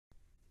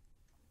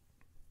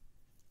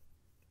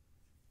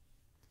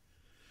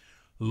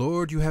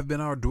Lord, you have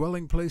been our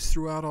dwelling place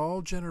throughout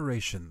all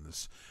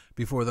generations.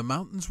 Before the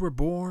mountains were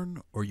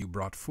born, or you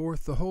brought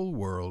forth the whole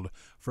world,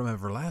 from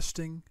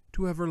everlasting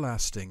to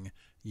everlasting,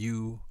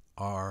 you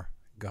are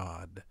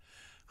God.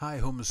 Hi,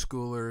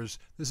 homeschoolers.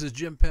 This is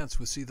Jim Pence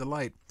with See the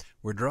Light.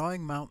 We're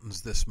drawing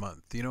mountains this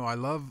month. You know, I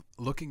love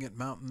looking at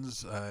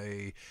mountains.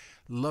 I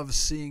love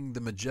seeing the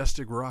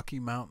majestic Rocky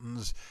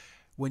Mountains.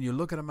 When you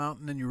look at a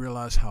mountain and you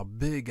realize how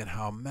big and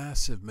how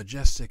massive,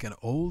 majestic, and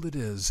old it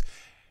is,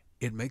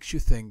 it makes you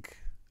think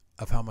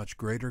of how much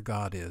greater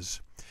God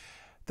is.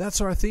 That's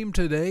our theme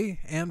today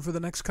and for the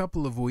next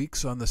couple of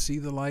weeks on the See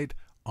the Light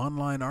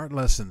online art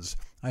lessons.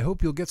 I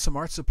hope you'll get some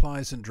art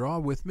supplies and draw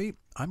with me.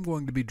 I'm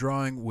going to be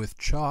drawing with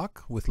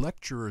chalk, with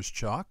lecturer's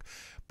chalk,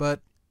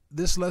 but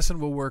this lesson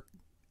will work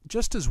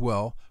just as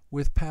well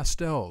with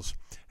pastels.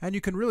 And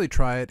you can really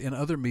try it in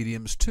other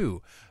mediums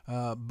too.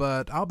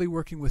 But I'll be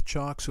working with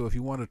chalk, so if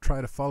you want to try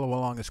to follow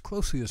along as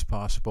closely as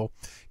possible,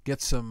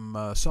 get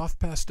some soft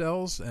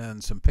pastels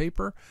and some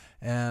paper,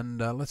 and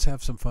let's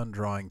have some fun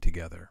drawing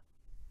together.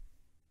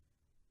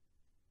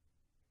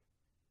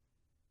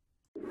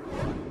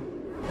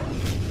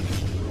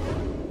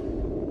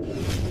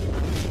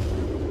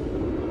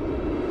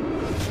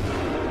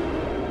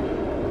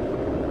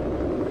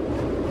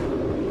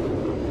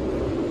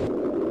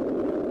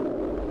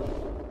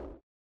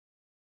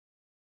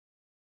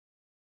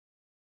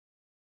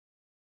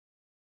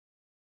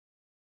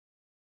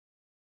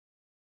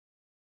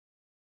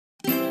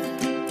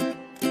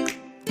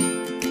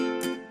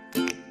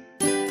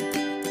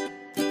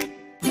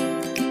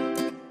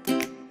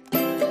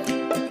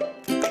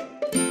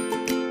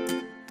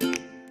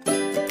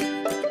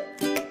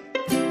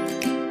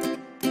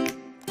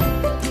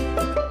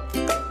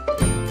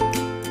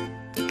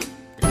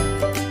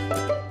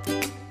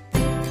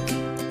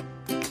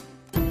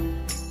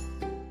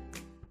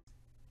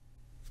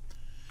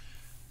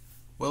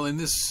 Well, in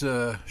this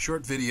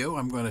short video,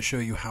 I'm going to show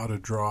you how to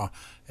draw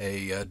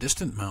a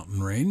distant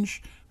mountain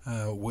range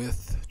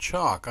with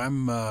chalk.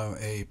 I'm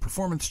a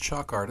performance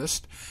chalk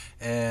artist,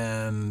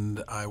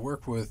 and I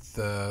work with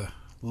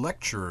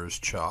lecturer's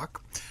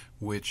chalk,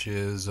 which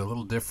is a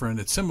little different.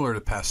 It's similar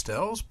to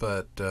pastels,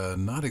 but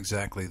not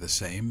exactly the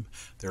same.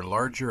 They're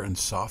larger and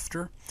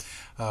softer.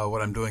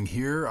 What I'm doing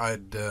here,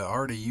 I'd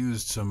already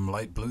used some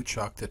light blue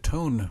chalk to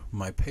tone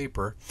my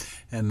paper,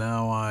 and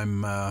now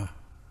I'm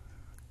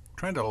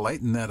trying to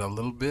lighten that a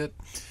little bit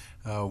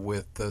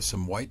with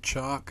some white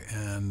chalk,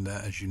 and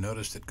as you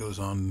noticed, it goes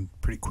on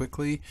pretty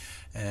quickly,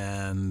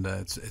 and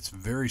it's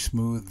very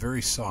smooth,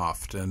 very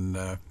soft, and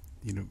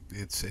you know,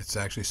 it's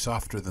actually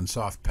softer than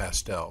soft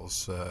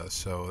pastels,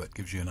 so that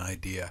gives you an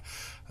idea.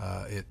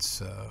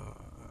 It's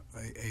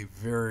a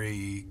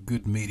very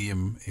good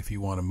medium if you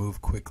want to move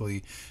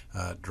quickly,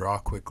 draw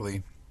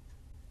quickly.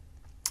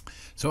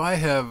 So I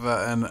have,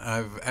 and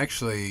I've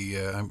actually,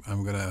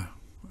 I'm going to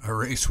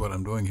erase what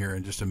I'm doing here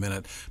in just a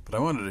minute, but I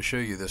wanted to show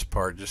you this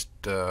part just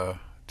to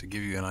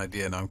give you an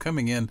idea. Now I'm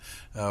coming in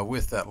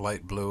with that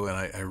light blue, and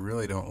I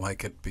really don't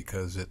like it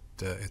because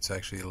it's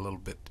actually a little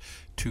bit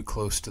too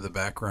close to the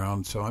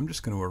background, so I'm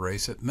just going to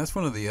erase it. And that's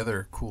one of the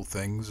other cool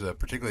things,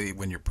 particularly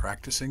when you're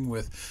practicing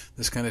with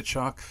this kind of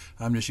chalk.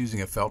 I'm just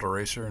using a felt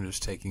eraser and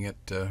just taking it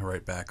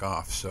right back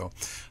off. So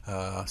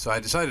I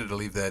decided to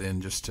leave that in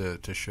just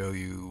to show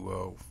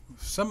you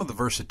some of the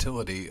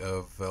versatility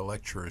of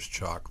lecturer's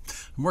chalk.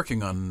 I'm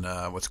working on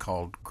what's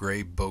called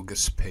gray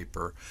bogus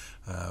paper.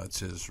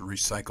 It's his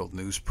recycled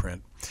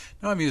newsprint.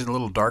 Now I'm using a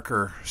little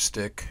darker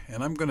stick,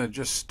 and I'm going to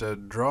just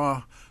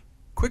draw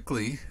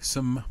quickly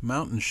some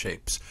mountain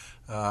shapes.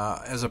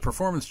 As a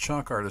performance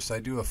chalk artist, I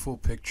do a full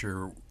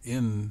picture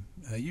in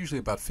usually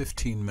about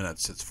 15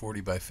 minutes. It's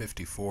 40 by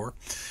 54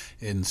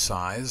 in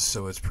size,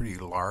 so it's pretty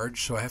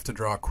large. So I have to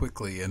draw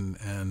quickly, and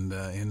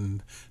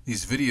in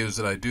these videos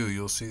that I do,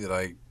 you'll see that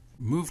I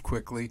move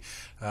quickly,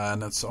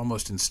 and that's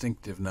almost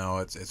instinctive now.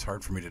 It's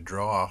hard for me to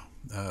draw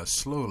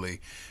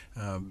slowly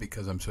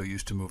because I'm so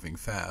used to moving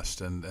fast,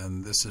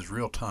 and this is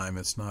real time.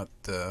 It's not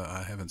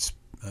I haven't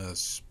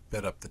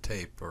sped up the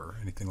tape or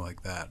anything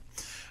like that.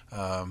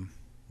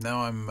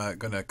 Now I'm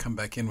going to come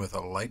back in with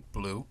a light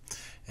blue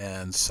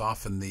and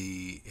soften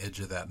the edge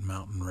of that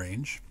mountain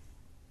range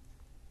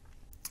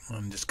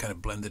and just kind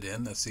of blend it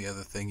in. That's the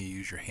other thing. You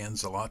use your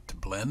hands a lot to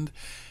blend,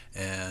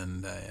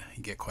 and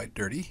you get quite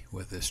dirty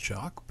with this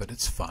chalk, but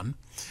it's fun.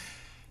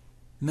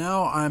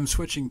 Now I'm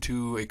switching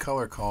to a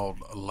color called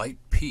light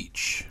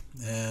peach,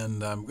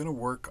 and I'm going to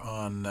work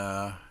on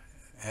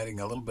adding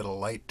a little bit of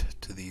light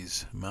to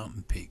these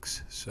mountain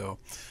peaks. So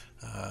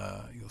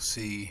you'll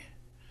see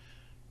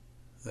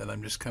that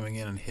I'm just coming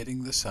in and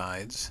hitting the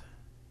sides,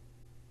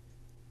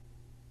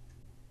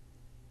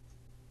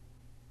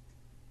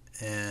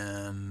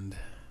 and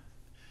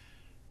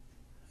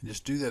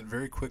just do that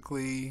very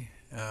quickly.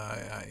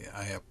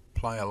 I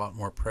apply a lot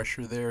more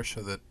pressure there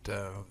so that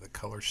the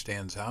color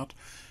stands out,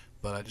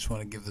 but I just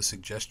want to give the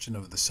suggestion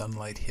of the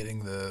sunlight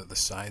hitting the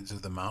sides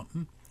of the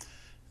mountain.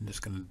 I'm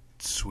just going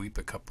to sweep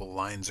a couple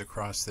lines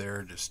across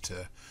there just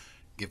to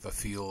give a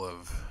feel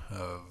of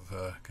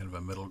kind of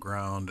a middle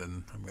ground,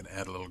 and I'm going to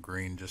add a little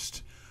green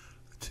just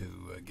to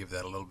give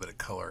that a little bit of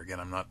color. Again,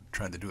 I'm not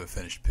trying to do a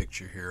finished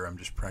picture here, I'm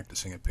just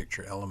practicing a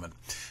picture element.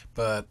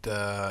 But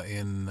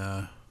in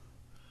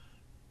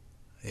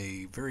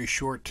a very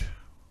short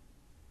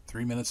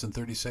 3 minutes and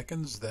 30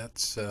 seconds,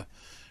 that's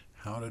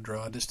how to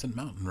draw a distant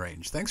mountain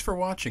range. Thanks for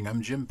watching.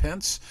 I'm Jim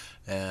Pence,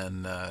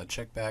 and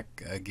check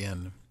back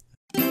again.